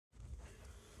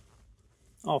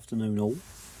afternoon all.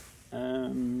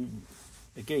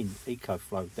 Again,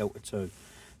 Ecoflow Delta 2.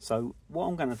 So what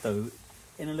I'm going to do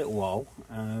in a little while,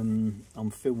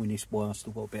 I'm filming this while I've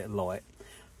still got a bit of light,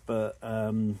 but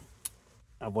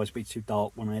otherwise it'd be too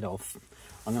dark when I head off.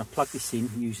 I'm going to plug this in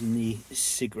using the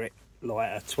cigarette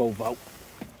lighter 12 volt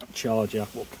charger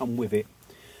what come with it,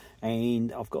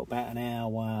 and I've got about an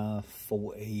hour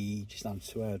 40, just under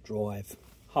 2 hour drive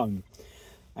home,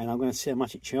 and I'm going to see how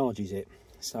much it charges it.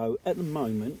 So at the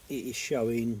moment it is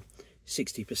showing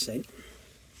 60%,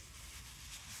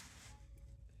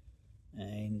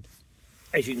 and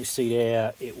as you can see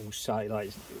there, it will say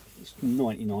like it's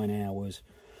 99 hours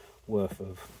worth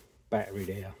of battery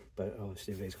there, but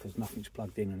obviously it's because nothing's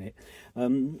plugged in on it.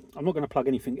 I'm not going to plug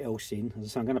anything else in. As I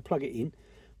say, I'm going to plug it in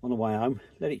on the way home,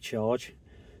 let it charge,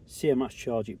 see how much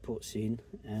charge it puts in,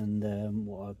 and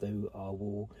what I'll do, I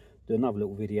will do another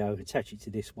little video, attach it to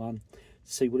this one,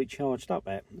 see what it charged up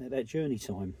at that journey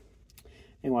time.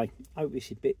 Anyway, I hope this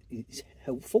bit is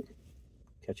helpful.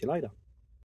 Catch you later.